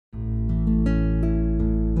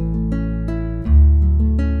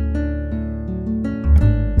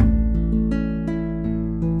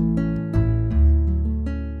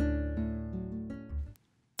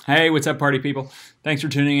Hey, what's up, party people? Thanks for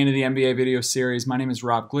tuning into the MBA video series. My name is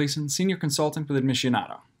Rob Gleason, Senior Consultant with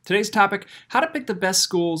Admissionato. Today's topic, how to pick the best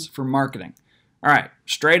schools for marketing. All right,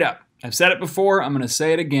 straight up. I've said it before, I'm going to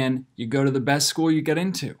say it again. You go to the best school you get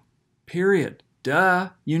into. Period. Duh.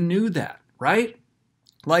 You knew that, right?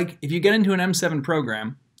 Like, if you get into an M7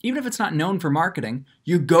 program, even if it's not known for marketing,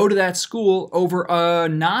 you go to that school over a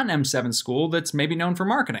non-M7 school that's maybe known for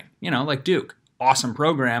marketing. You know, like Duke. Awesome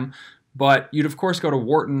program. But you'd, of course, go to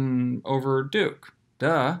Wharton over Duke.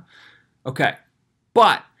 Duh. Okay.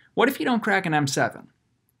 But what if you don't crack an M7?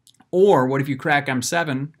 Or what if you crack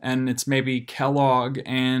M7 and it's maybe Kellogg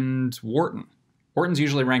and Wharton? Wharton's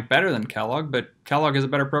usually ranked better than Kellogg, but Kellogg is a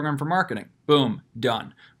better program for marketing. Boom.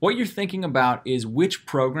 Done. What you're thinking about is which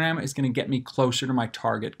program is going to get me closer to my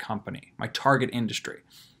target company, my target industry.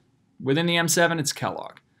 Within the M7, it's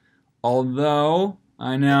Kellogg. Although,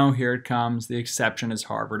 I know, here it comes, the exception is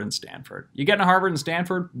Harvard and Stanford. You get into Harvard and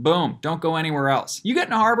Stanford, boom, don't go anywhere else. You get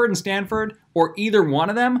into Harvard and Stanford, or either one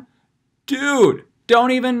of them, dude, don't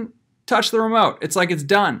even touch the remote. It's like it's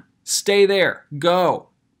done. Stay there. Go.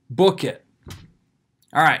 Book it.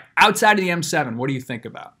 All right, outside of the M7, what do you think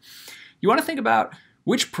about? You want to think about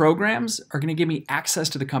which programs are going to give me access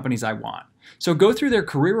to the companies I want. So go through their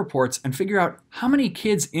career reports and figure out how many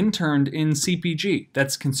kids interned in CPG,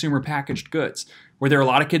 that's consumer packaged goods. Were there a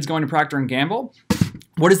lot of kids going to Procter & Gamble?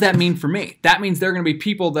 What does that mean for me? That means there are going to be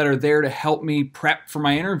people that are there to help me prep for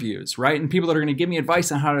my interviews, right? And people that are going to give me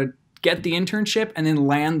advice on how to get the internship and then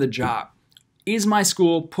land the job. Is my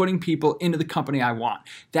school putting people into the company I want?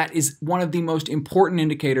 That is one of the most important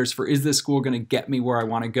indicators for, is this school going to get me where I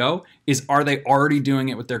want to go? Is, are they already doing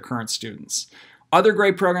it with their current students? Other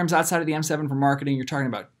great programs outside of the M7 for marketing, you're talking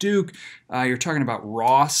about Duke, you're talking about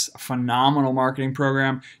Ross, a phenomenal marketing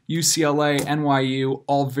program, UCLA, NYU,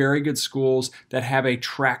 all very good schools that have a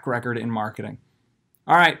track record in marketing.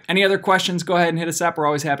 All right, any other questions, go ahead and hit us up. We're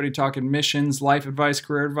always happy to talk admissions, life advice,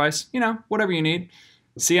 career advice, you know, whatever you need.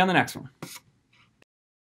 See you on the next one.